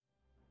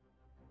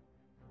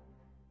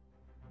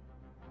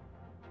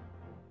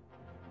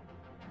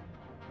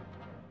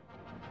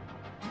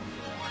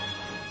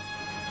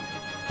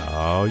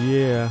Oh,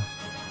 yeah.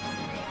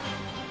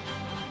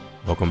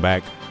 Welcome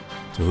back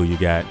to Who You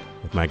Got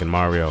with Mike and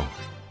Mario.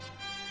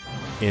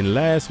 In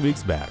last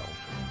week's battle,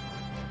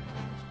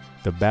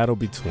 the battle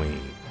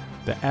between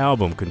the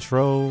album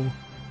Control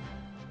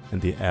and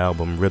the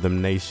album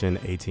Rhythm Nation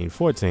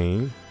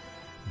 1814,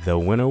 the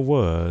winner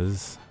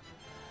was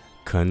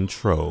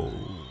Control.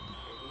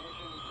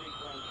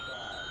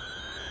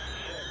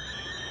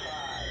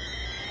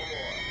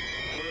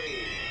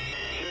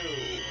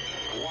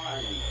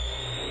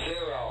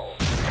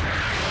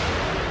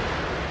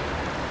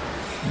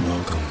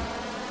 Welcome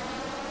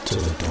to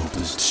the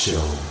dopest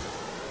show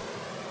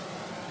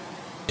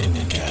in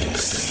the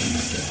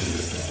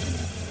galaxy.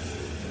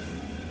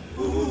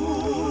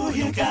 Who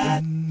you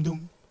got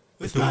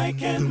with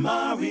Mike and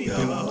Mario?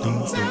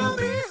 Tell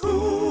me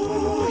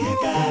who you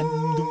got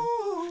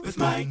with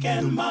Mike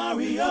and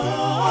Mario.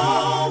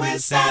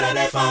 It's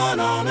Saturday fun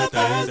on a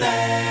Thursday.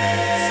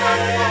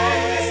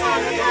 Saturday,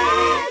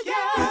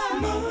 yeah.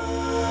 With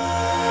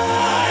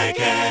Mike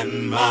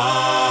and Mario.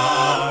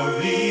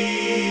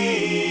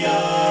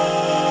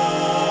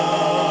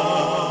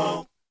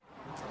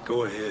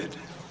 Go ahead.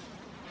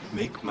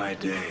 Make my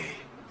day.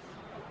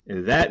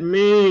 And that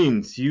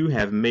means you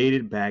have made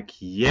it back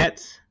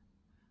yet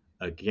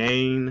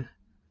again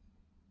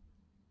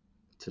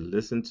to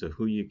listen to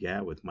Who You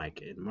Got with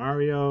Mike and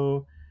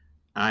Mario.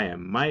 I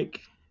am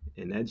Mike,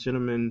 and that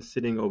gentleman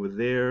sitting over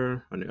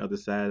there on the other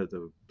side of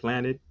the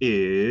planet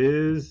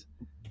is...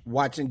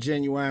 Watching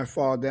Genuine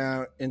fall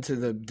down into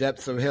the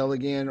depths of hell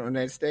again on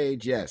that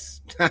stage?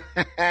 Yes.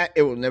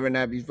 It will never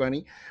not be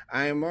funny.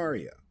 I am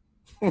Mario.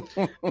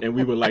 And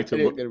we would like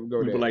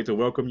to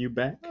welcome you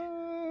back.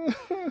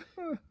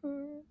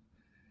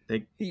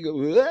 He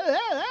goes,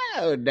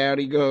 down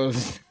he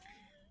goes.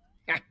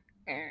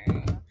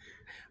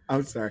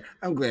 I'm sorry.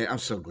 I'm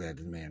so glad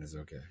the man is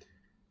okay.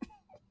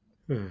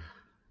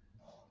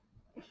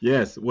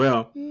 Yes.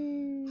 Well,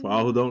 for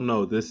all who don't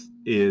know, this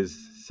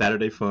is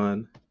Saturday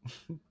Fun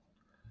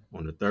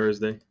on a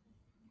Thursday.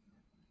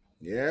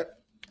 Yep.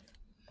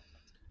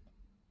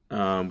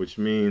 Which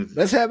means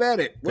let's have at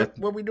it. What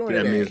we doing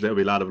that today? Means there'll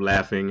be a lot of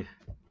laughing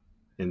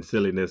and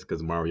silliness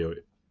because Mario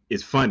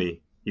is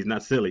funny. He's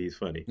not silly. He's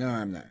funny. No,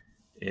 I'm not.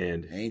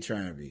 And I ain't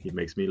trying to be. He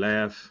makes me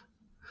laugh.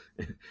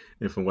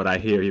 And from what I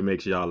hear, he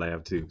makes y'all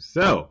laugh too.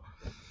 So.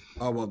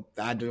 Oh, well,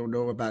 I don't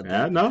know about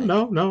that.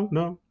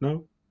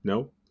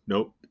 No.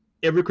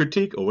 Every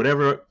critique or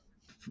whatever,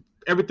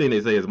 everything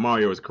they say is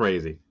Mario is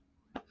crazy.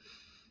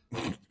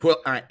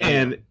 Well,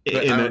 in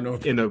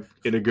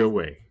a good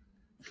way.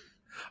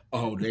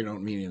 Oh, they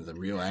don't mean in the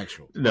real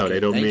actual. No, okay, they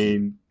don't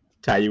mean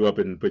tie you up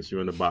and put you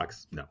in the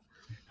box. No.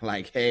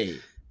 Like, hey,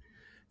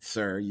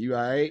 sir, you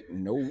all right?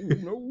 No.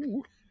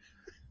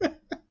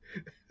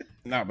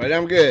 No, but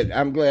I'm good.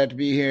 I'm glad to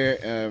be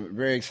here.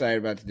 Very excited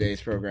about today's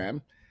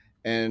program.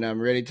 And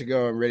I'm ready to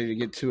go. I'm ready to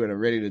get to it. I'm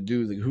ready to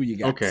do the Who You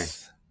Got. Okay.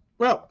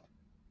 Well,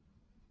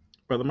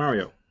 Brother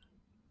Mario.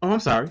 Oh, I'm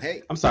sorry.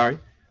 Hey. I'm sorry.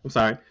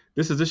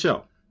 This is the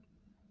show.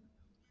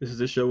 This is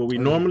the show where we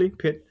normally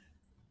pit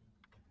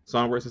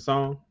song versus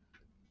song,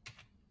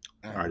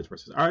 artist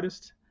versus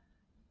artist,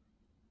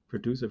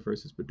 producer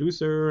versus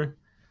producer,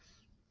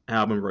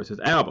 album versus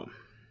album.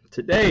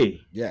 Today,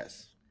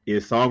 yes,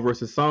 is song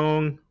versus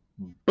song,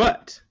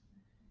 but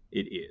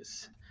it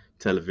is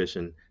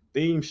television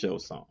theme show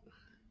song.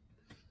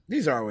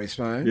 These are always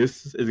fun.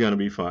 This is going to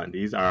be fun.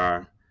 These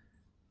are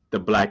the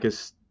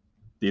blackest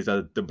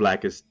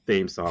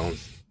theme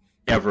songs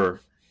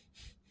ever.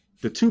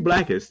 The two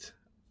blackest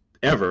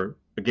ever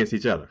against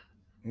each other.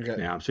 Okay.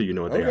 Now, I'm sure you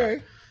know what they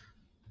are.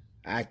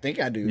 I think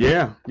I do.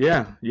 Yeah.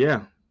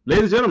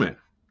 Ladies and gentlemen.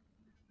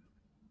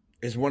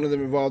 Is one of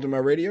them involved in my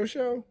radio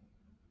show?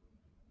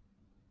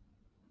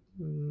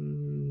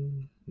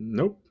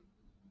 Nope.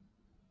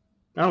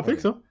 I don't think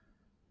so.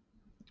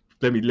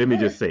 Let me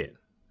just say it.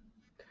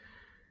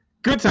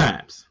 Good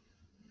times.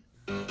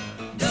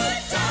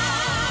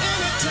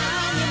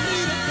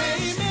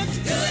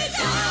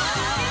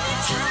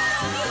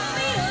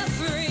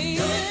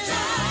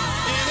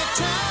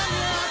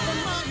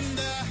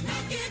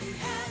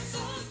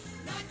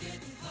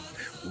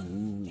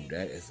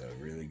 That is a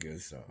really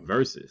good song.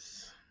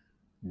 Versus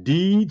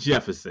the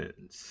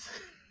Jeffersons.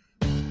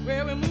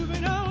 Well, we're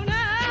moving on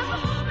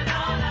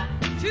now.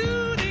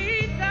 To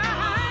the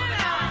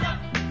side.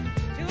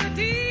 To a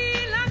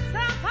deluxe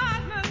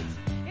apartment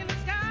in the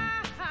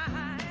sky.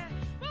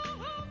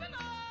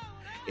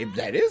 If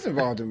that is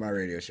involved in my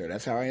radio show,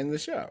 that's how I end the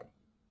show.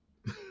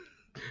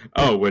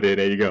 Oh, well,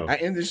 there you go. I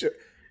end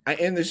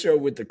the show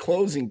with the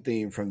closing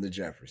theme from the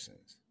Jeffersons.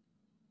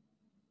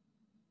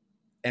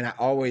 And I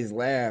always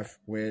laugh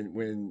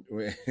when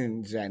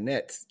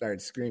Jeanette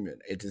starts screaming.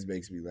 It just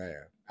makes me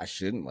laugh. I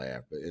shouldn't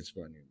laugh, but it's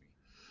funny to me.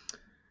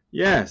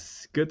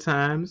 Yes, good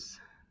times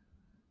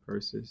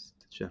versus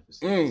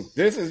the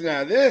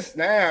Jeffersons.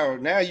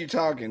 Now you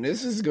talking.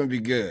 This is gonna be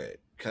good.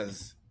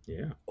 Cause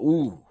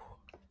ooh.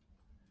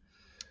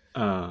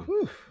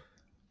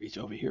 Reach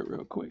over here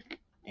real quick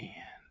and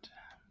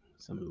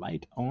some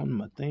light on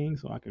my thing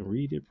so I can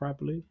read it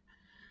properly.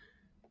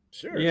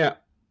 Sure. Yeah.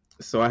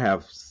 So I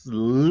have a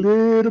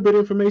little bit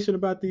of information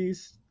about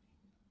these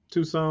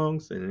two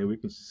songs, and then we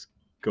can just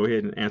go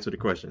ahead and answer the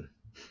question.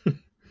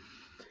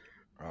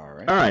 All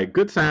All right,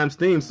 Good Times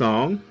theme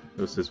song.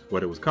 This is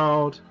what it was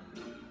called.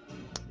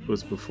 It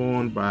was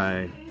performed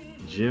by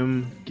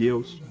Jim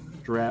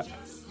Gilstrap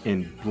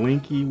and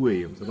Blinky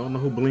Williams. I don't know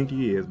who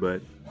Blinky is,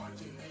 but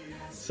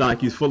sounds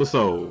like he's full of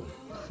soul.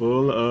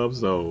 Full of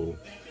soul.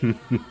 Wait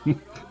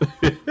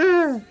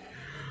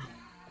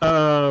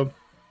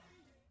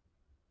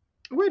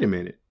a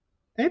minute.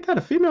 Ain't that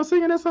a female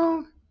singing that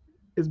song?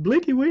 Is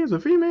Blinky Williams a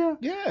female?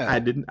 Yeah. I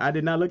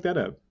did not look that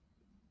up.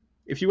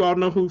 If you all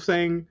know who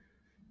sang,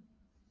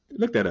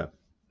 look that up.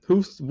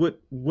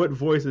 What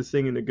voice is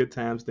singing the Good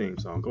Times theme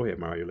song? Go ahead,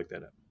 Mario, look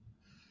that up.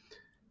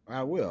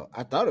 I will.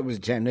 I thought it was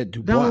Jeanette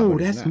Dubois. No,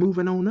 but it's that's not.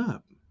 Moving On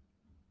Up.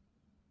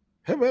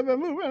 Moving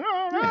on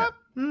Yeah. up.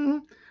 Mm-hmm.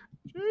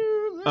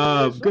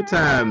 to the Good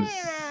Times,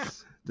 side.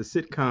 the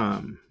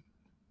sitcom,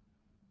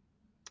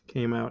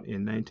 came out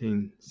in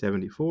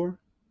 1974.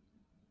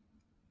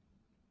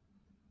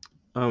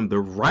 The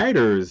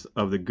writers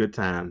of the Good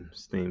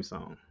Times theme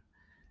song,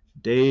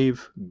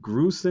 Dave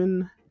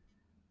Grusin,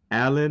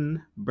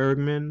 Alan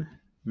Bergman,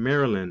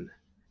 Marilyn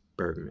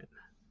Bergman.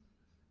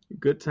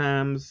 Good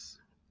Times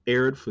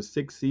aired for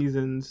 6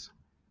 seasons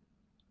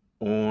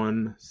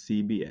on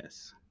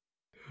CBS.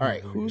 All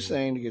right, who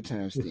sang the Good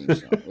Times theme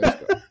song?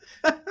 Let's go.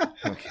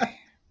 Okay.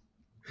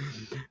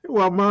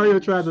 While Mario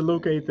tried to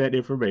locate that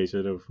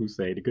information of who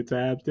sang the Good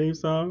Times theme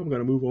song, I'm going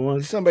to move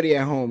on. Somebody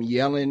at home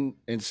yelling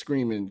and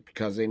screaming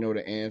because they know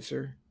the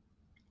answer.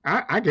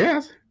 I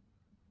guess.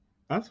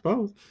 I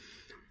suppose.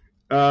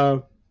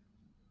 The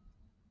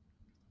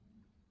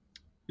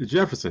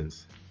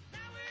Jeffersons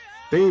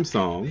theme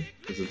song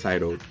is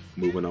entitled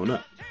Moving On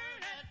Up.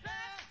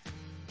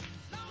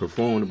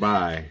 Performed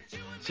by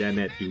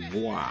Jeanette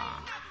Dubois.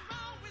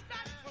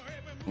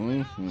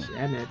 Mm-hmm.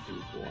 Jeanette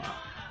Dubois.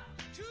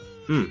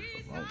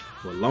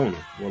 Wallona.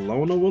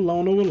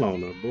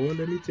 Boy,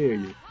 let me tell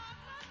you.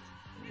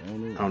 I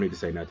don't need to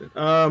say nothing.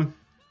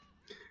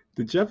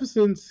 The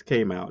Jeffersons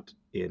came out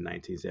in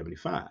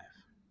 1975.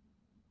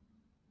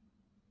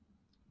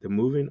 The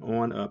Moving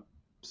On Up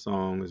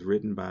song is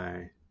written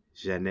by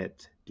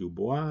Jeanette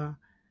Dubois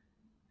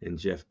and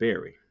Jeff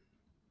Berry.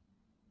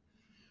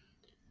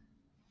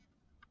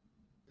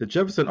 The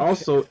Jeffersons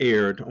also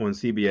aired on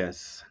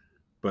CBS,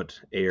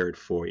 but aired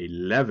for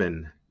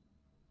 11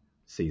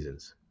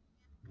 seasons.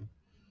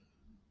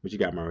 What you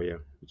got,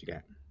 Mario? What you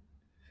got?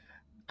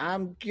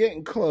 I'm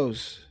getting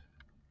close.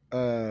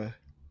 It's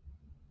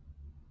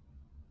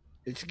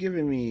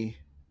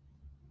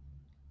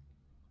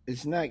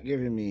not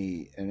giving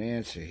me an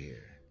answer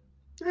here.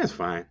 That's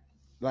fine.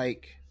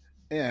 Like,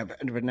 yeah,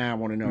 but now I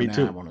want to know. Me now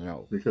too. I want to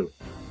know. Me too.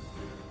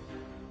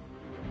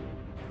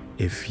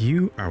 If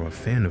you are a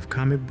fan of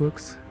comic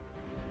books,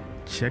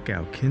 check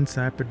out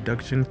Kensai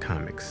Production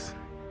Comics,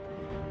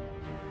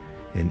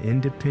 an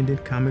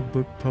independent comic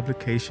book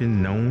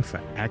publication known for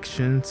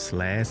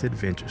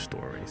action/adventure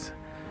stories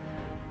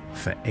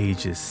for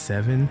ages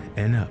 7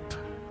 and up,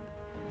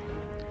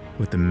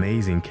 with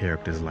amazing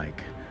characters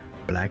like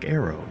Black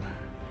Arrow,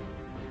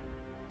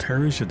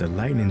 Persia the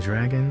Lightning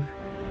Dragon,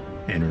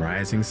 and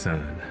Rising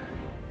Sun.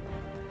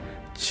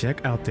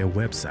 Check out their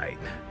website.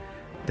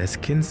 That's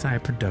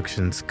Kensai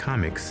Productions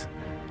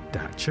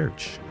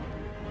Comics.church.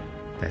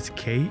 That's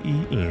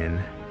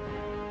KENSAI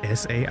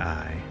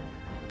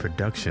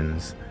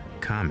Productions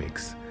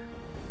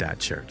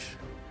Comics.church.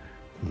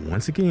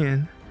 Once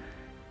again,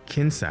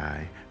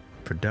 Kensai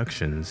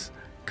Productions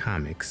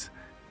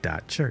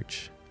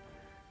Comics.church.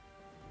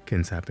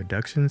 Kensai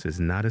Productions is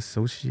not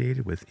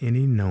associated with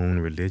any known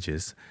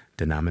religious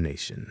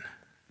denomination.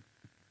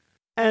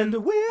 And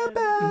we're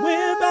back.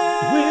 We're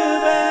back.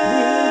 We're back.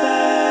 We're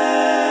back.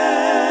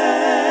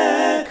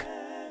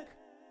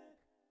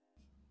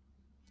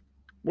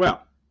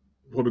 Well,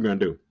 what we're going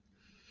to do,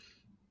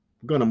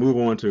 we're going to move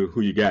on to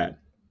who you got.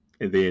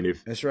 And then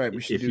if That's right.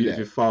 We should do if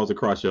that. it falls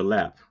across your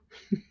lap,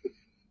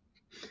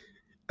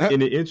 in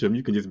the interim,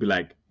 you can just be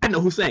like, I know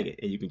who sang it.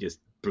 And you can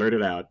just blurt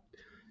it out.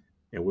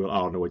 And we'll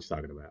all know what you're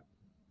talking about.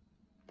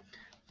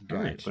 All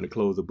right, I'm going to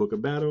close the book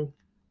of battle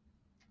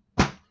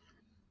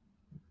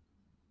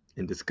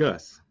and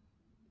discuss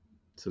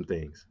some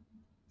things.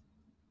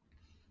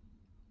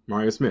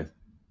 Mario Smith.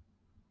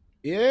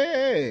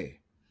 Yay!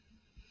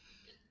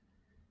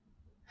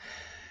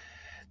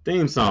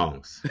 Theme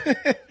songs.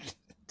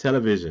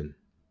 Television.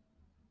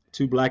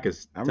 Two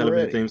blackest I'm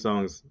television ready. theme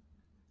songs,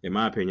 in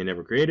my opinion,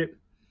 ever created.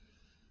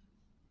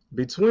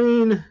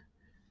 Between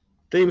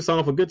theme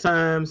song for Good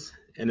Times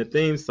and the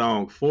theme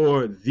song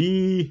for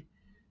the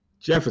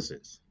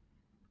Jeffersons.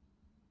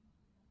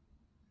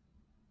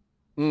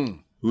 Who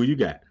you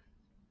got?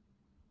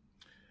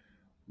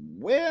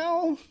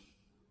 Well,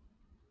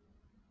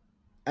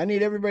 I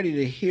need everybody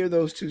to hear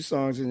those two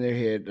songs in their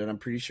head that I'm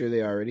pretty sure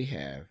they already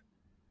have.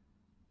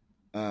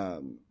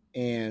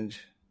 And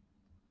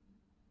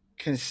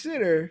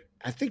consider,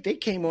 I think they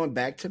came on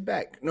back to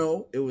back.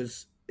 No, it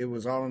was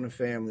All in the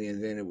Family,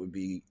 and then it would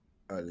be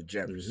the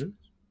Jeffersons.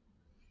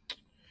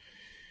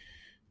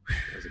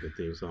 That's a good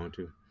theme song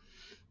too.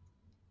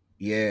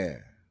 Yeah.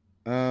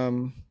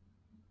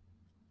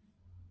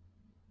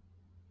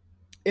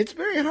 It's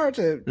very hard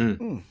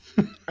to.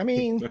 I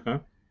mean, Uh-huh.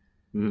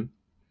 Mhm.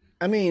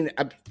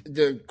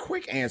 The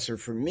quick answer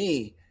for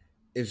me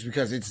is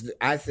because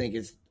I think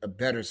it's a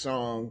better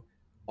song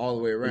all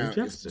the way around.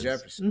 It's the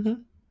Jeffersons.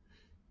 Mm-hmm.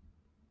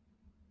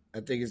 I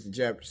think it's the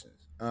Jeffersons.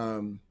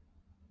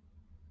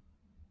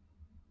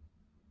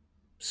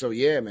 So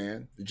yeah,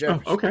 man, the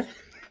Jeffersons. Oh, okay.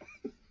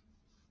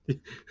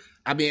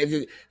 I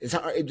mean, it's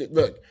hard.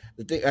 Look,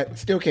 the thing, I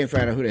still can't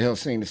find out who the hell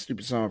sang the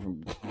stupid song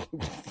from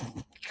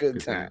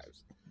Good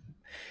Times.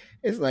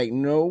 It's like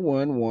no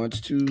one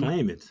wants to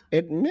claim it,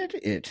 admit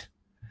it.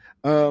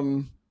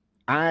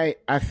 I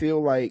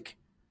feel like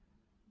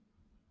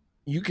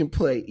you can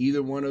play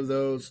either one of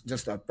those.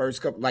 Just the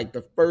first couple, like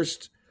the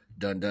first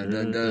dun dun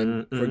dun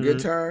dun for Good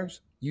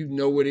Times. You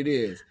know what it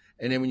is,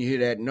 and then when you hear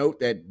that note,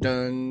 that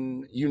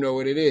dun, you know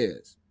what it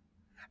is.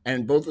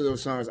 And both of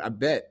those songs, I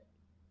bet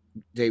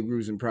Dave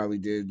Grusin probably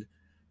did,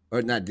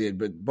 or not did,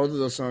 but both of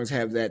those songs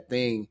have that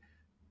thing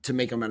to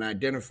make them an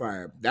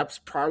identifier. That's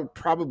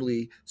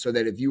probably so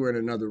that if you were in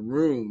another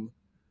room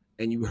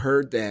and you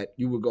heard that,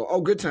 you would go,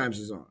 "Oh, Good Times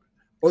is on,"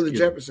 or the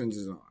Jeffersons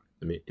is on.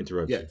 Let me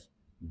interrupt Yes.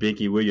 you.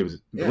 Blinky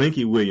Williams. Yes.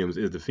 Blinky Williams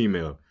is the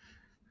female.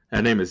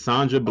 Her name is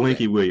Sandra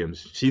Blinky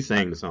Williams. She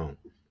sang the song.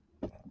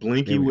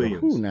 Blinky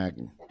Williams. Ooh, now I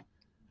can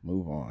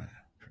move on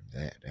from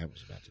that. That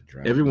was about to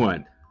drive.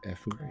 Everyone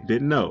who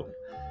didn't know.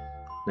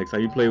 Next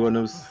time you play one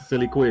of those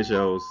silly quiz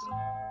shows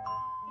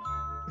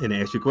and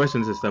ask you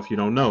questions and stuff you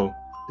don't know,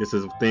 this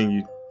is a thing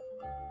you.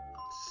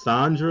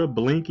 Sandra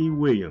Blinky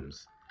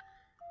Williams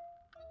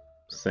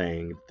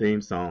sang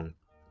theme song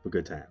for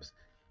Good Times.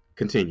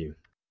 Continue.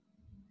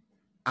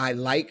 I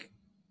like.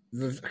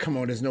 Come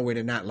on, there's no way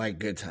to not like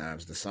Good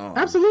Times, the song.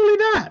 Absolutely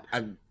not.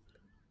 I'm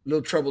a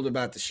little troubled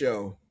about the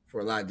show for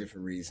a lot of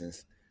different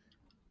reasons.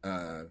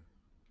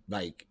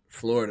 Like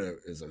Florida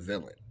is a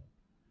villain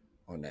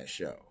on that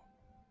show.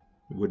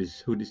 What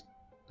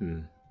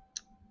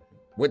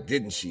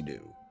didn't she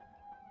do?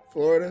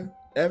 Florida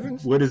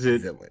Evans? What is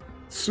it? Villain.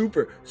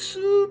 Super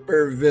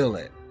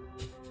villain.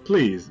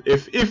 Please,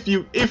 if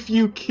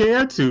you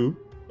care to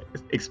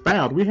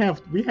expound, we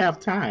have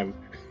time.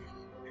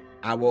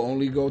 I will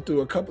only go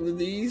through a couple of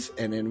these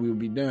and then we'll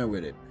be done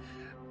with it.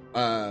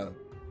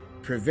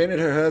 Prevented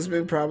her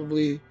husband,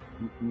 probably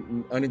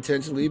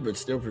unintentionally, but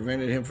still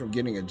prevented him from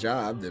getting a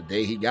job. The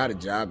day he got a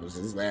job was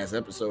his last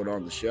episode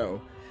on the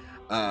show.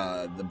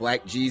 The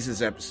Black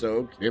Jesus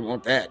episode, didn't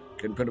want that.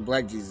 Couldn't put a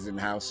Black Jesus in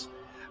the house.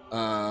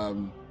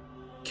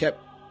 Kept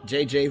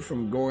JJ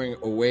from going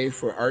away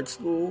for art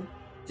school.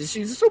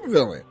 She's a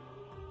supervillain.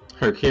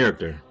 Her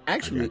character.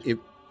 Actually, no.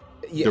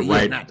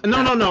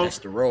 That's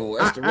the role.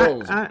 That's the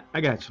role.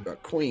 I got you. A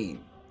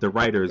queen. The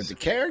writers. But the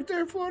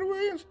character, Florida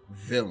Williams,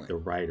 villain. The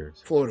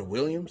writers. Florida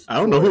Williams. I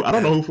don't know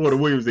who Florida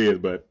Williams is,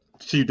 but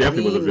she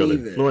definitely was a villain.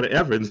 Either. Florida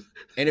Evans.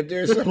 And if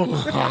there's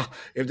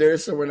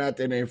someone out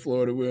there named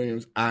Florida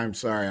Williams, I'm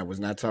sorry, I was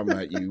not talking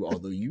about you.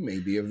 Although you may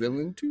be a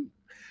villain too.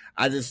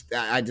 I just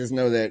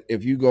know that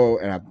if you go,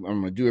 and I'm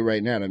going to do it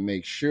right now to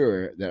make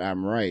sure that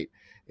I'm right.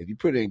 If you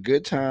put in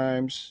Good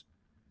Times,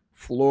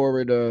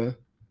 Florida,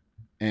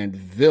 and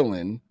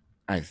villain,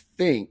 I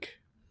think.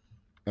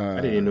 I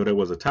didn't even know there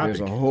was a topic.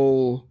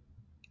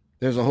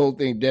 There's a whole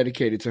thing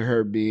dedicated to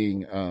her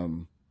being,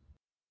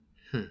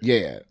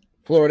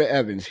 Florida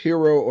Evans,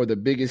 hero or the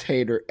biggest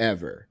hater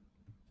ever,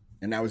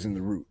 and that was in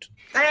The Root.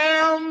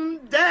 Damn!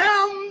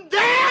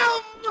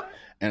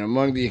 And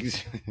among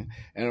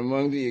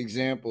the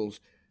examples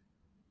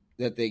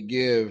that they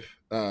give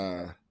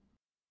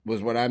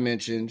was what I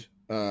mentioned: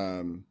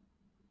 the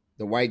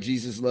white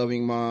Jesus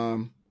loving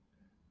mom.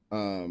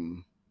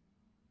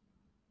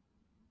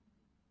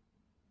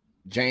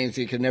 James,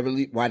 he could never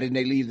leave. Why didn't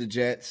they leave the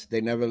Jets? They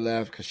never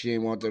left because she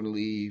didn't want them to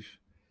leave.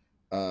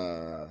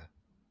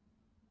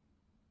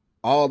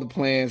 All the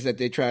plans that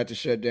they tried to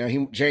shut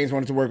down. James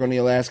wanted to work on the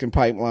Alaskan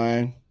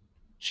pipeline.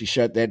 She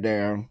shut that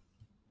down.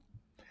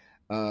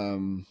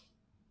 The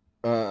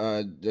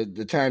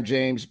time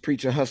James'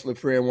 preacher hustler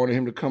friend wanted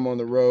him to come on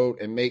the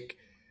road and make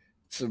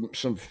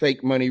some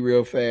fake money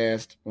real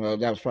fast. Well,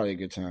 that was probably a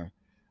good time.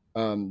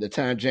 The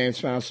time James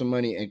found some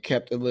money and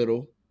kept a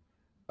little.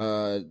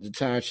 The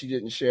time she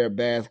didn't share a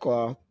bath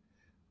cloth.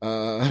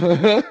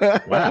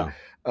 Wow. It's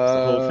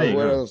a whole thing.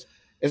 What else?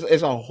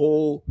 It's a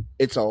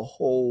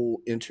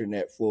whole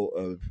internet full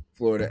of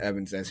Florida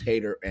Evans as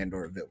hater and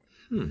or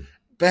villain.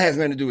 That has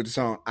nothing to do with the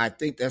song. I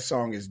think that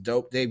song is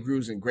dope. Dave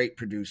Grusin, great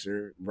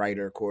producer,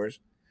 writer, of course.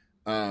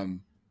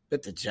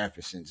 But the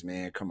Jeffersons,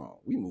 man, come on.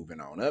 We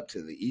moving on up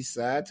to the east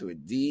side to a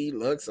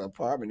deluxe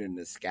apartment in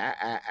the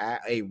sky.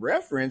 A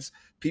reference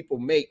people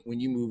make when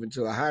you move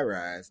into a high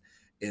rise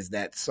is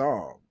that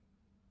song.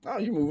 Oh,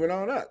 you're moving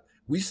on up.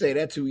 We say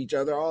that to each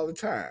other all the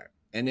time.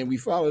 And then we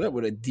followed up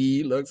with a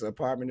deluxe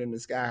apartment in the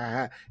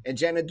sky and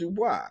Janet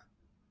Dubois.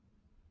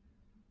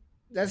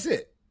 That's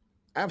it.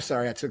 I'm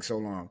sorry I took so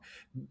long.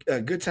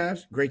 Good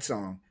Times, great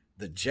song.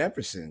 The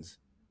Jeffersons,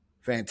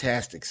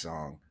 fantastic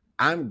song.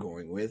 I'm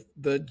going with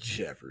the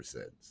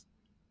Jeffersons.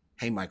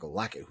 Hey, Michael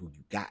Lockett, who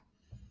you got?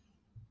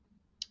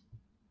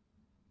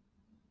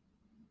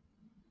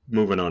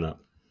 Moving on up.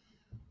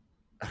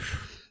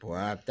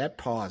 Boy, that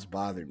pause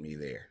bothered me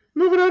there.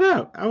 Moving on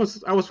up. I was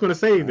going to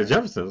say the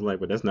Jeffersons,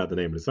 but that's not the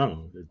name of the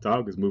song. The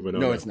dog is moving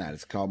on up. No, it's not.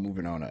 It's called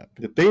Moving On Up.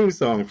 The theme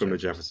song from the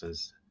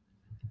Jeffersons.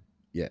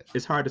 Yes.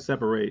 It's hard to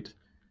separate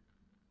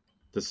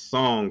the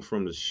song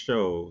from the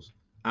shows.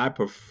 I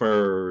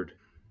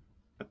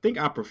think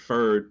I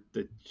preferred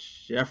the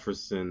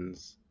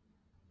Jeffersons.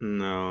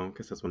 No, I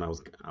guess that's when I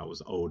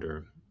was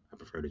older. I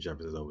preferred the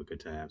Jeffersons over Good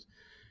Times.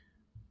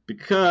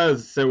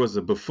 Because there was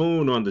a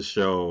buffoon on the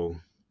show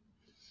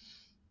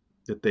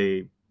that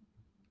they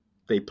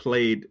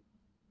played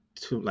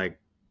too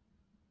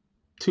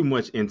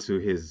much into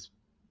his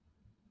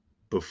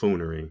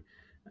buffoonery.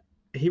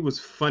 He was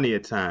funny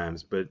at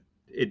times, but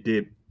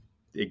it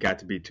got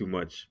to be too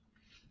much.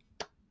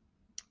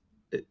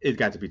 It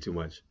got to be too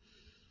much.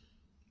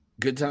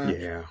 Good Times?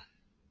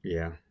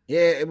 Yeah.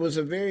 Yeah, it was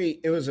a very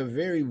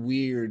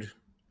weird.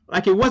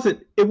 Like it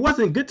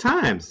wasn't Good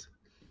Times.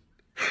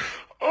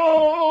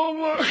 Oh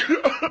my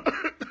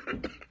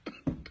God.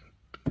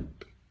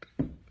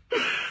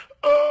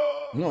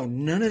 No,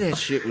 none of that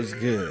shit was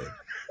good.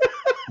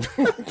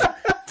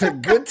 The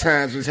Good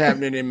Times was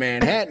happening in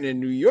Manhattan and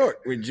New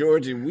York with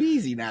George and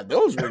Wheezy. Now,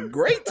 those were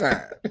great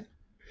times.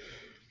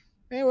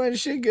 Ain't wasn't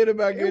shit good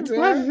about Good Times.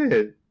 What is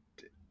it?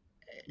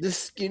 The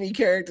skinny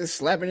character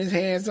slapping his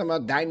hands talking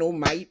about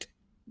dynamite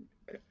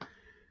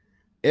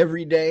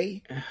every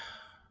day. I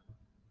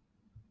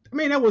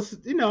mean, that was,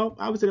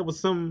 obviously there was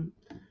some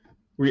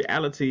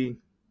reality.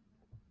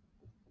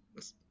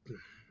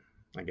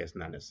 I guess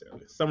not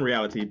necessarily. Some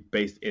reality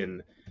based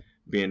in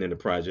being in the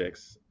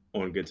projects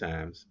on Good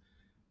Times.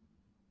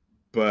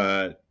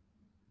 But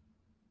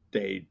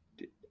it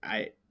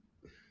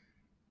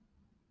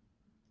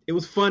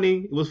was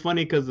funny. It was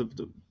funny because of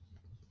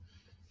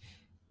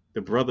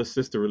the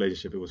brother-sister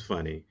relationship. It was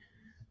funny.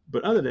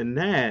 But other than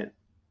that,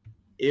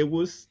 it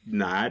was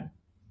not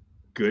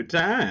Good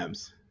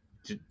Times.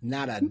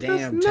 Not a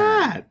damn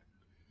time.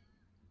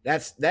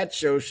 That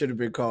show should have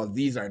been called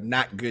These Are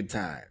Not Good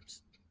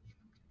Times.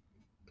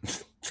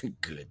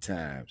 Good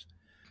Times.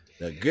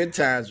 The Good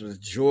Times was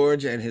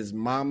George and his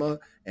mama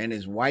and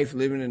his wife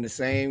living in the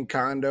same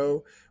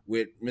condo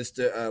with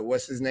Mr.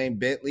 What's his name,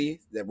 Bentley,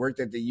 that worked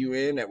at the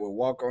UN that would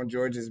walk on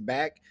George's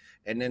back,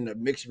 and then the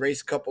mixed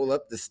race couple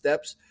up the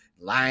steps,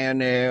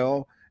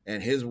 Lionel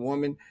and his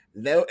woman,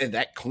 and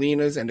that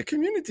cleaners and the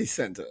community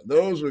center.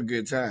 Those were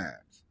good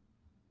times.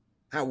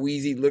 How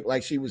Wheezy looked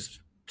like she was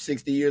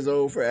 60 years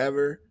old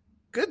forever.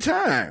 Good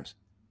times.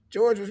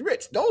 George was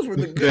rich. Those were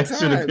the good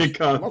times,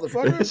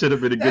 motherfucker. That should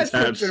have been a Good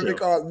Times show. Should have been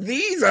called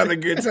These Are the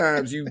Good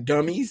Times, you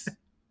dummies.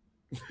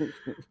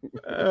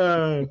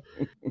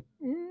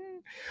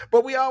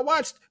 But we all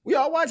watched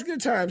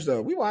Good Times,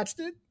 though. We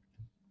watched it.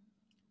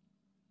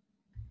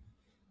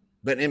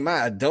 But in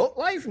my adult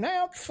life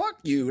now, fuck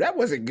you. That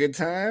wasn't Good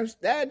Times.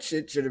 That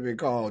shit should have been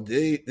called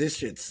This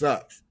Shit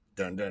Sucks.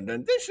 Dun, dun,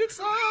 dun. This shit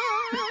sucks.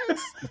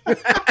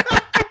 This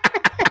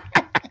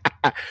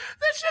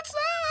shit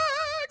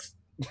sucks.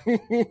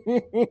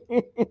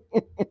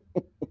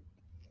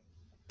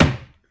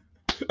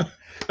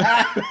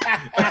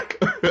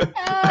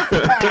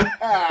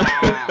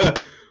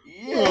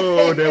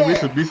 Oh, there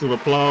should be some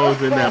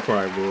applause in that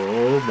part, bro.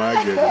 Oh my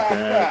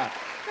goodness.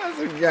 That's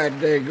a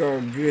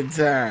goddamn Good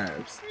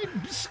Times.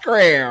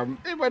 Scram.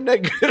 It wasn't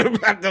that good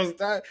about those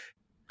times.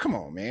 Come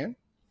on, man.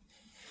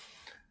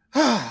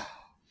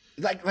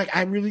 Like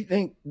I really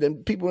think the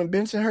people in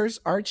Bensonhurst,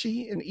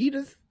 Archie and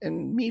Edith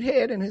and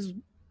Meathead and his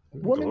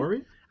woman,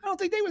 Glory? I don't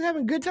think they was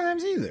having good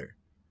times either.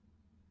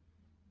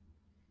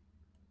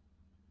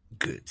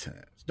 Good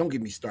times. Don't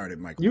get me started,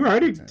 Michael. You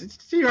already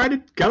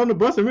got on the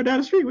bus and went down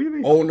the street. What do you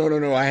mean? Oh,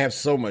 no. I have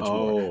so much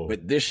more.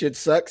 But This Shit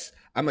Sucks.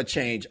 I'm going to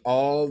change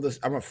all this.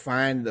 I'm going to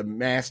find the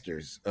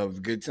masters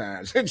of Good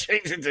Times and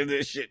change it to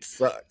This Shit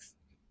Sucks.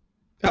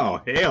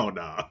 Oh, hell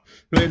no.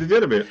 Ladies and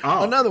gentlemen.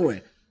 Oh. Another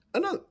one.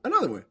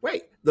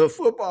 Wait, the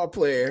football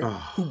player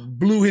who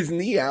blew his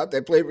knee out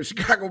that played for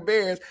Chicago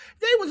Bears,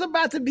 they was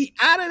about to be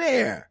out of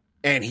there.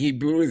 And he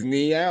blew his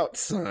knee out,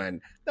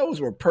 son. Those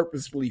were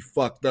purposefully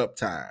fucked up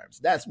times.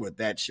 That's what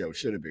that show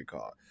should have been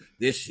called.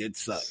 This Shit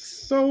Sucks.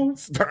 So,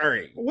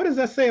 starring. What does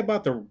that say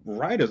about the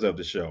writers of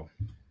the show?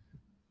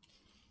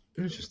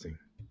 Interesting.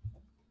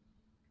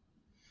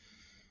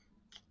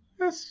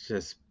 That's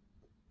just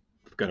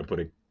gotta put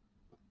a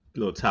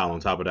little towel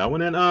on top of that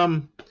one. And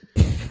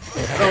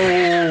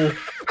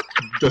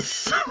the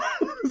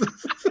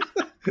songs.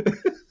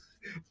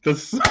 The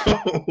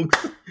songs.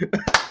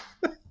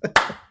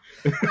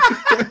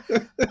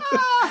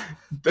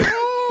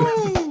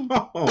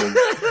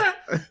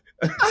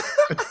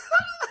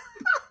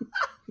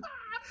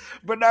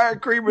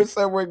 Bernard Creamer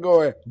somewhere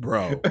going,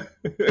 bro.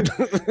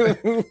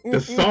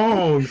 The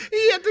songs.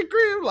 He at the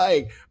crib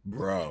like,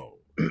 bro.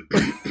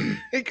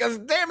 Because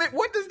damn it,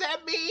 what does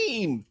that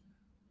mean?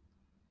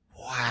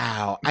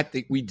 Wow, I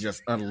think we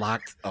just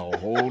unlocked a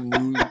whole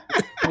new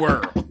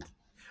world.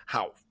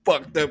 How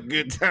fucked up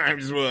Good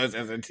Times was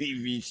as a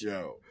TV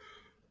show.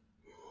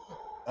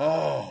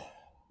 Oh.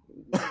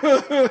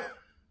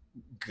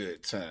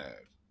 Good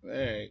Times. All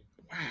right.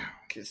 Wow.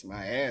 Kiss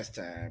my ass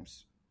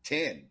times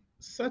 10.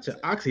 Such an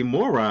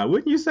oxymoron,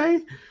 wouldn't you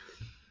say?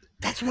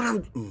 That's what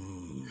I'm.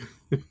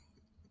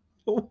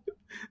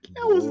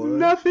 There was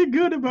nothing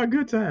good about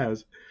Good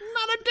Times.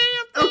 Not a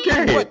damn thing.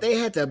 Okay. What, they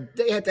had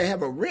to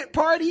have a rent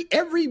party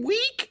every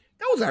week?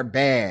 Those are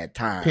bad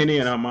times. Penny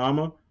and her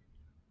mama.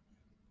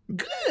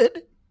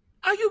 Good?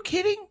 Are you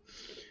kidding?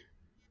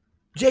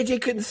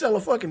 JJ couldn't sell a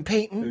fucking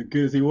painting. As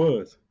good as he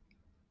was.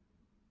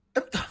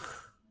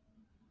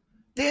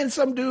 Then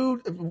some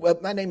dude, well,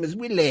 my name is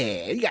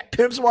Willie. You got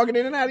pimps walking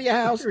in and out of your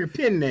house.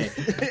 Penny.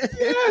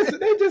 Yes,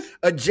 they just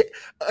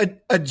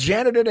a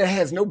janitor that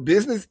has no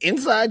business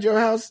inside your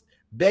house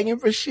begging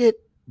for shit.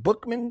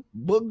 Bookman,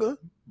 booger.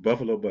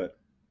 Buffalo butt.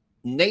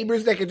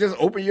 Neighbors that can just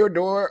open your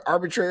door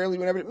arbitrarily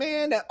whenever.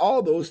 Man,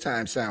 all those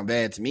times sound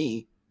bad to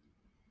me.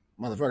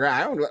 Motherfucker,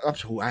 I don't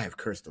know. I have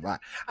cursed a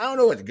lot. I don't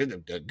know what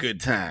the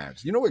good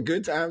times. You know what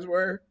good times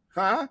were?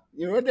 Huh?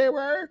 You know what they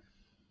were?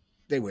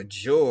 They were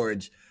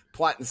George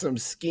plotting some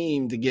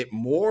scheme to get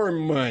more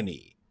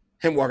money.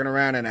 Him walking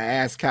around in an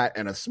ascot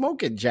and a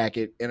smoking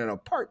jacket in an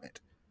apartment.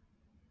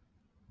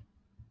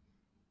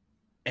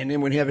 And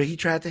then whenever he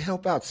tried to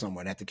help out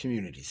someone at the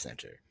community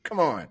center. Come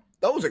on.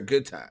 Those are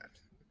good times.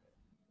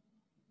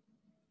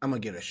 I'm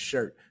going to get a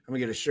shirt. I'm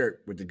going to get a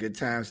shirt with the Good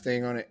Times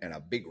thing on it and a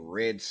big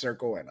red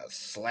circle and a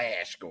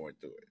slash going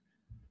through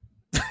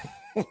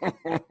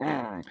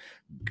it.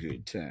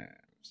 Good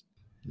times.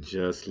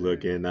 Just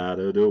looking out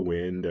of the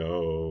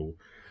window.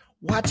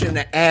 Watching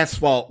the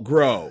asphalt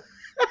grow.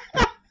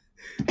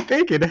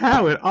 Thinking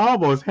how it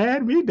almost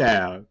had me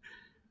down.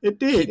 It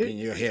did. Keeping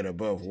your head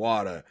above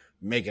water,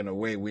 making a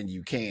way when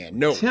you can.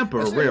 No.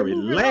 Temporary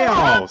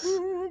layoffs.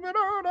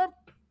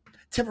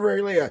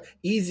 Temporary layoffs.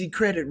 Easy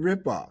credit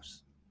ripoffs.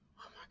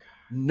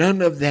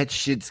 None of that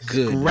shit's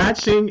good.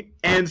 Scratching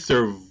and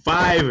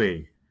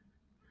surviving.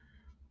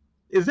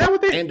 Is that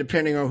what they? And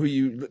depending on who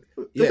you,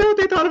 Is that what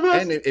they thought of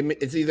us? And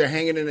it's either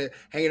hanging in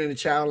the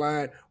child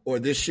line or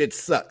this shit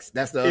sucks.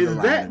 That's the other line.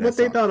 Is that what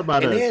they thought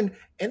about us?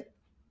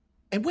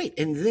 And wait,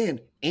 and then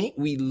ain't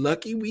we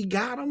lucky we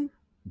got them?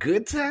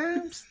 Good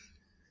times.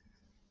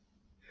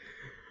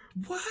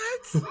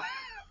 What?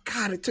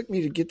 God, it took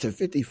me to get to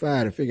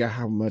 55 to figure out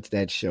how much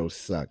that show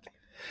sucked.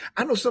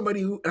 I know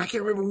somebody who, I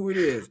can't remember who it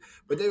is,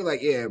 but they were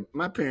like, yeah,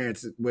 my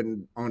parents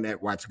wouldn't on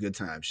that watch Good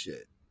Times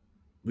shit.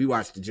 We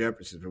watched the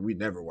Jeffersons, but we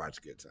never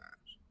watched Good Times.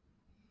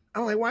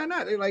 I'm like, why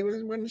not? They're like,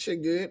 wasn't the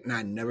shit good? And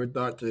I never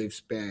thought to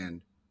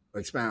expound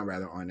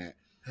on that.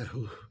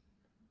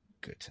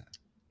 Good time.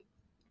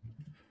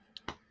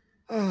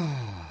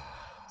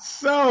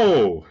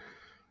 So,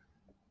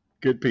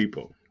 good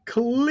people.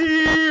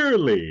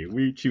 Clearly,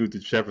 we choose the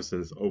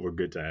Jeffersons over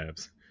Good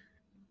Times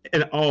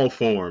in all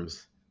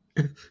forms.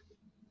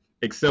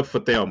 Except for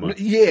Thelma.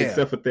 Yeah.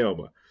 Except for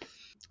Thelma.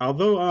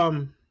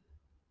 Although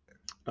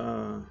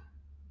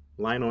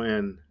Lionel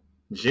and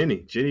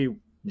Jenny.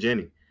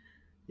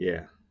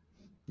 Yeah.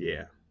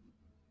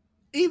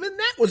 Even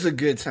that was a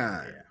good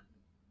time. Yeah.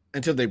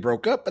 Until they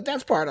broke up, but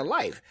that's part of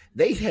life.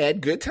 They had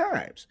good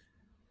times.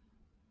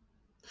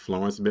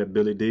 Florence met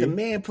Billy D. The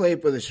man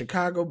played for the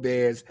Chicago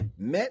Bears,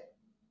 met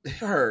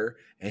her,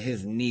 and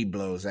his knee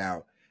blows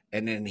out,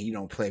 and then he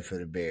don't play for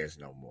the Bears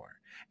no more.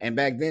 And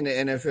back then, the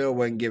NFL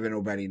wasn't giving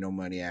nobody no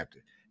money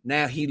after.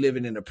 Now he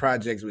living in the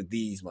projects with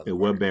these motherfuckers. In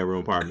one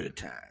bedroom apartment. Good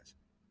times.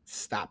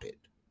 Stop it.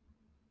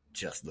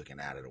 Just looking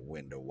out of the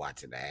window,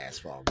 watching the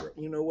asphalt grow.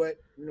 You know what?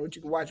 You know what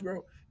you can watch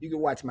grow? You can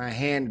watch my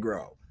hand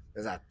grow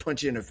as I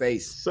punch you in the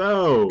face.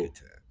 So, Good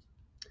times.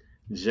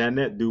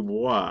 Jeanette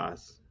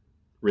Dubois'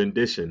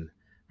 rendition,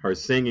 her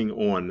singing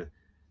on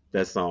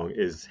that song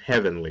is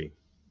heavenly.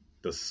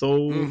 The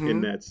soul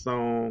in that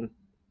song.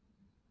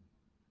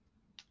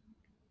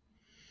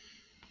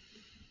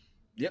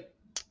 Yep.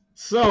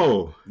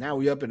 So now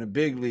we up in the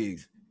big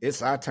leagues.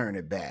 It's our turn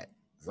at bat.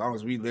 As long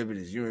as we live it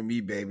as you and me,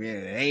 baby,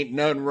 and it ain't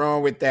nothing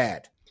wrong with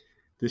that.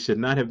 This should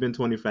not have been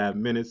 25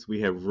 minutes. We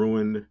have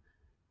ruined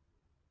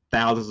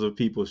thousands of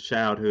people's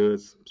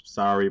childhoods.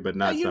 Sorry, but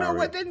not you sorry. You know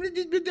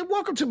what?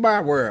 Welcome to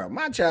my world.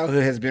 My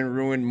childhood has been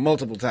ruined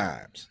multiple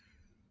times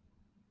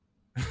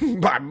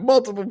by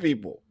multiple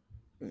people.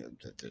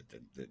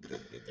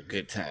 The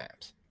good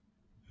times.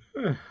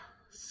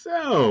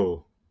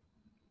 So,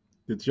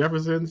 the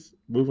Jeffersons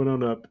moving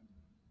on up.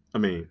 I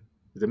mean,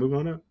 is it moving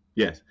on up?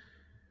 Yes.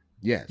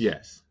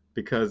 Yes.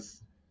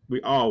 Because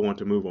we all want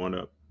to move on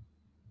up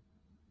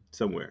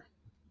somewhere.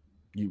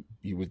 You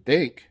would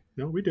think.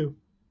 No, we do.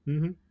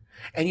 Mm-hmm.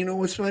 And you know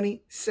what's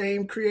funny?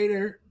 Same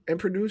creator and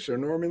producer,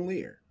 Norman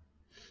Lear.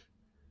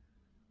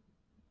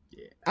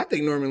 Yeah. I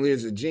think Norman Lear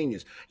is a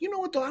genius. You know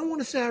what though? I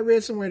want to say I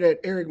read somewhere that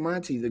Eric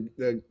Monti,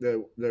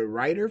 the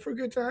writer for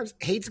Good Times,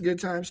 hates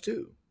Good Times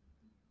too.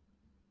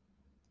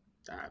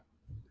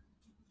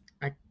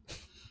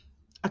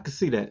 I could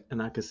see that,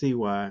 and I could see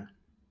why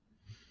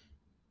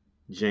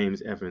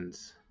James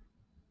Evans.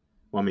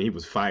 Well, I mean, he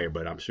was fired,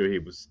 but I'm sure he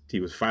was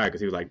fired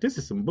because he was like, "This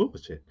is some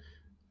bullshit."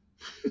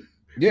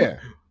 Yeah.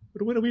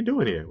 What are we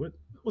doing here?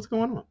 What's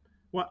going on?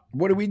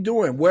 What are we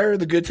doing? Where are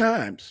the good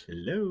times?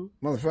 Hello,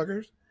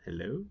 motherfuckers.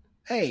 Hello.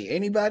 Hey,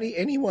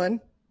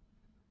 anyone?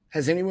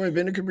 Has anyone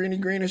been to Cabrini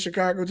Green in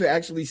Chicago to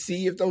actually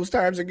see if those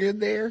times are good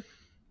there?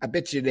 I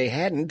bet you they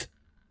hadn't.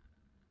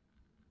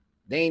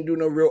 They ain't do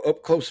no real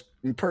up close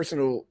and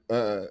personal.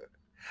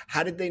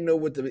 How did they know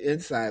what the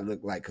inside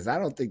looked like? Because I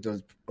don't think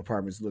those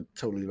apartments looked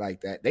totally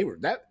like that. They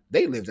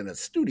lived in a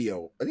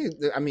studio.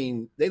 I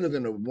mean, they lived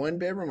in a 1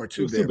 bedroom or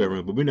 2 bedroom. 2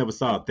 bedroom, but we never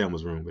saw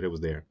Thelma's room, but it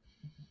was there.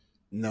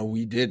 No,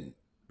 we didn't.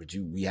 But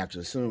we have to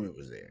assume it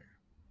was there.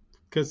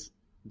 Because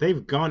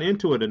they've gone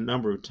into it a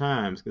number of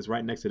times. Because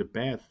right next to the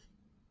bath.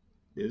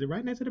 Is it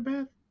right next to the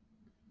bath?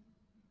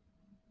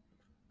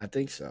 I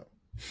think so.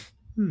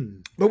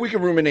 But we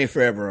can ruminate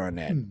forever on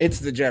that. It's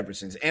the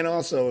Jeffersons. And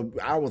also,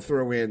 I will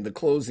throw in the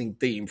closing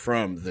theme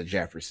from the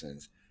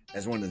Jeffersons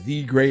as one of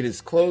the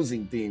greatest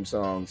closing theme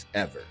songs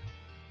ever.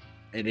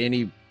 In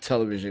any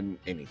television,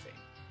 anything.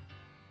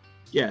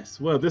 Yes.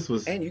 Well, this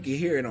was... And you can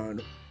hear it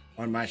on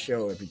my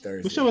show every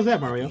Thursday. What show was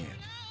that, Mario?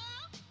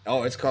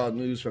 Oh, it's called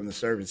News from the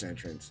Service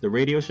Entrance. The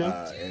radio show?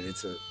 And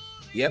it's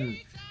Yep.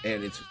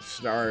 And it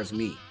stars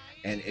me.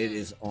 And it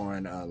is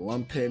on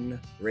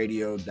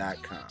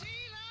lumpenradio.com.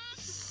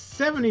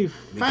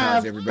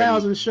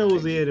 75,000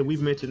 shows in, and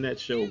we've mentioned that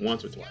show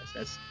once or twice.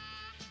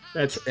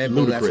 That's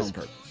ludicrous. That's on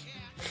purpose.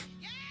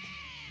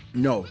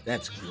 No,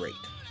 that's great.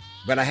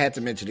 But I had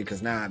to mention it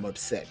because now I'm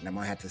upset, and I'm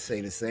gonna have to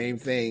say the same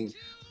thing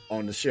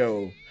on the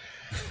show.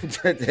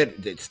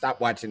 Stop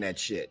watching that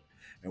shit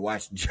and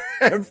watch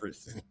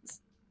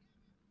Jeffersons.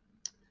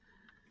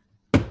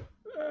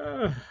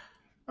 I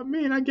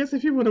mean, I guess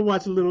if you want to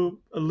watch a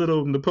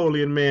little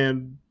Napoleon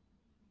man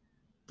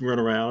run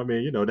around, I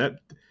mean, that.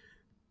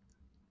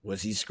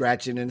 Was he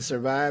scratching and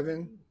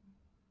surviving?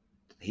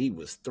 He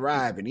was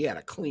thriving. He had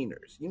a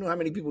cleaners. You know how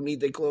many people need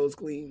their clothes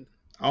cleaned?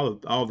 All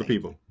the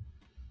people.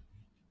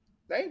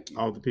 Thank you.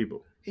 All the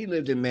people. He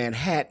lived in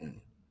Manhattan.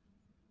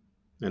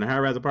 In a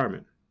high-rise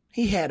apartment.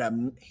 He had a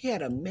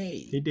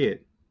maid. He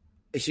did.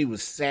 And she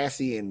was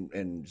sassy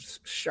and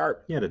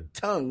sharp. He had a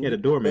tongue. He had a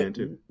doorman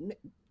too.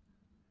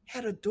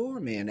 Had a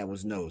doorman that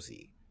was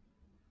nosy.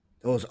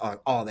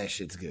 All that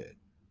shit's good.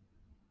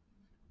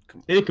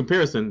 In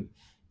comparison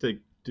to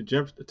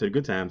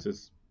Good Times,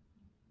 is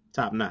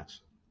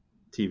top-notch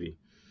TV.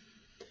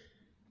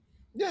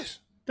 Yes.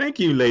 Thank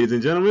you, ladies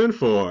and gentlemen,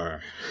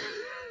 for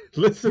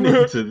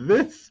listening to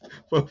this.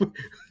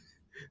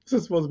 This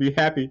is supposed to be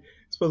happy.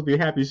 It's supposed to be a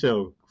happy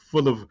show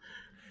full of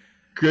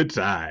good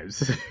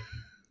times.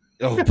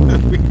 Oh.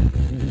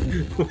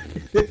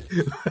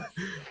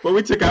 But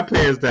we took our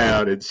pants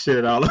down and shit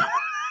it all over.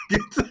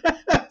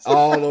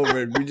 All over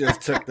it. We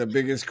just took the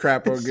biggest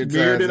crap on good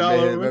times it all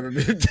over. ever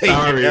been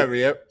taken ever.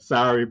 Yep.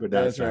 Sorry, but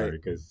not That's sorry, right.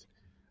 because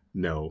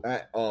no.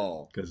 At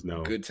all. Because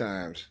no. Good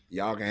times.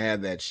 Y'all can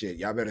have that shit.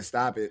 Y'all better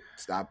stop it.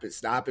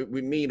 Stop it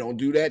with me. Don't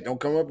do that. Don't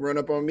come up, run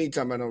up on me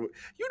talking about,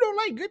 you don't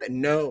like good.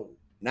 No,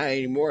 not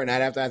anymore.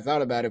 Not after I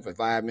thought about it for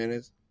 5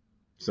 minutes.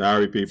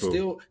 Sorry,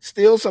 people.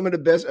 Still some of the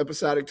best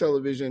episodic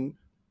television,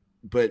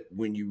 but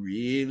when you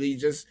really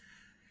just...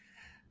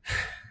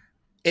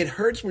 It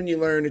hurts when you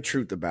learn the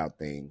truth about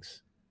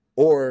things.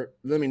 Or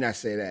let me not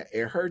say that.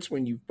 It hurts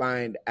when you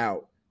find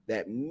out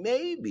that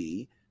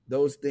maybe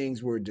those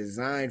things were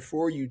designed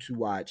for you to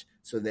watch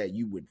so that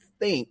you would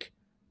think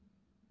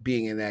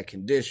being in that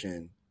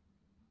condition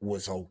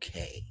was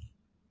okay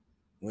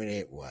when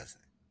it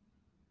wasn't.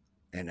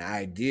 An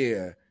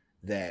idea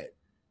that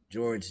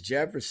George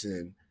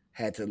Jefferson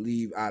had to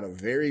leave out of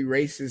very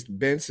racist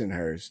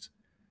Bensonhurst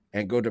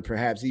and go to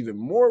perhaps even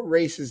more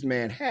racist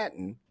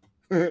Manhattan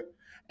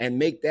and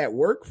make that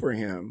work for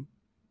him,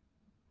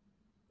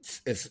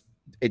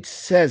 it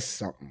says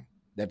something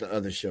that the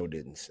other show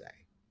didn't say.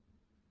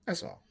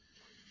 That's all.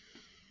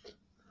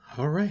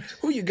 All right.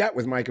 Who you got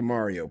with Mike and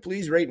Mario?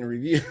 Please rate and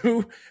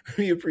review.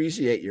 We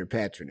appreciate your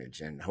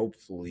patronage, and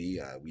hopefully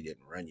we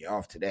didn't run you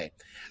off today.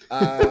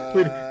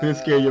 We didn't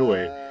scare you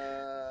away.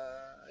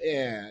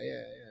 Yeah.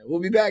 We'll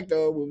be back,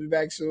 though. We'll be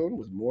back soon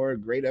with more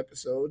great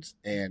episodes,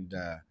 and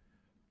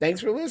thanks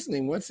for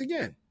listening once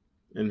again.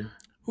 And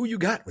Who You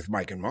Got with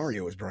Mike and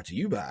Mario is brought to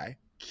you by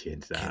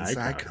Kids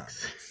Eye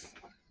Comics.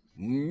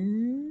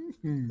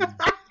 Mm-hmm.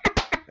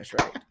 That's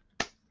right.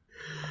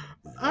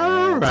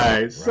 All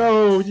right.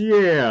 So,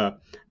 yeah,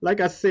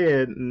 like I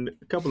said in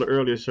a couple of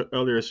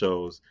earlier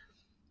shows,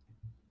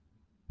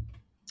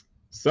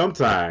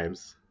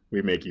 sometimes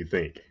we make you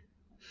think.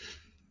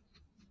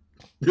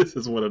 This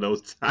is one of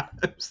those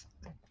times.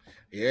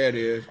 Yeah, it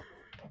is.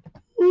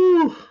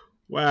 Woo.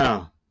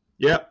 Wow.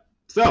 Yep.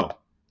 So,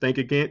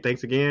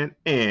 thanks again.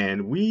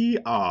 And we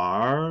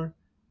are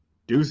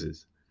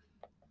deuces.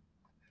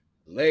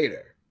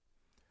 Later.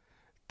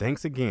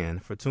 Thanks again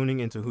for tuning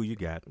into Who You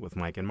Got with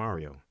Mike and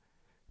Mario.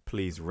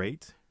 Please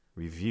rate,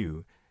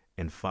 review,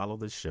 and follow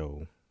the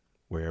show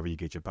wherever you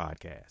get your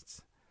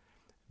podcasts.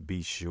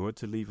 Be sure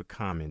to leave a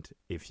comment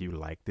if you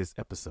like this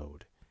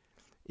episode.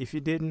 If you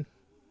didn't,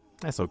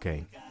 that's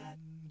okay.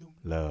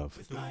 Love.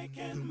 With Mike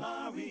and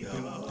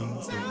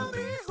Mario. Tell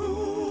me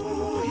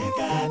who you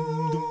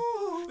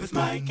with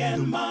Mike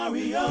and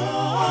Mario.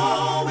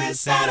 It's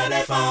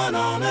Saturday fun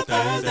on a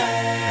Thursday.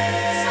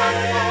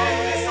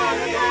 Saturday,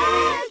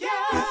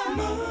 yeah. With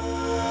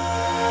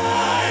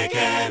Mike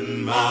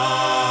and Mario.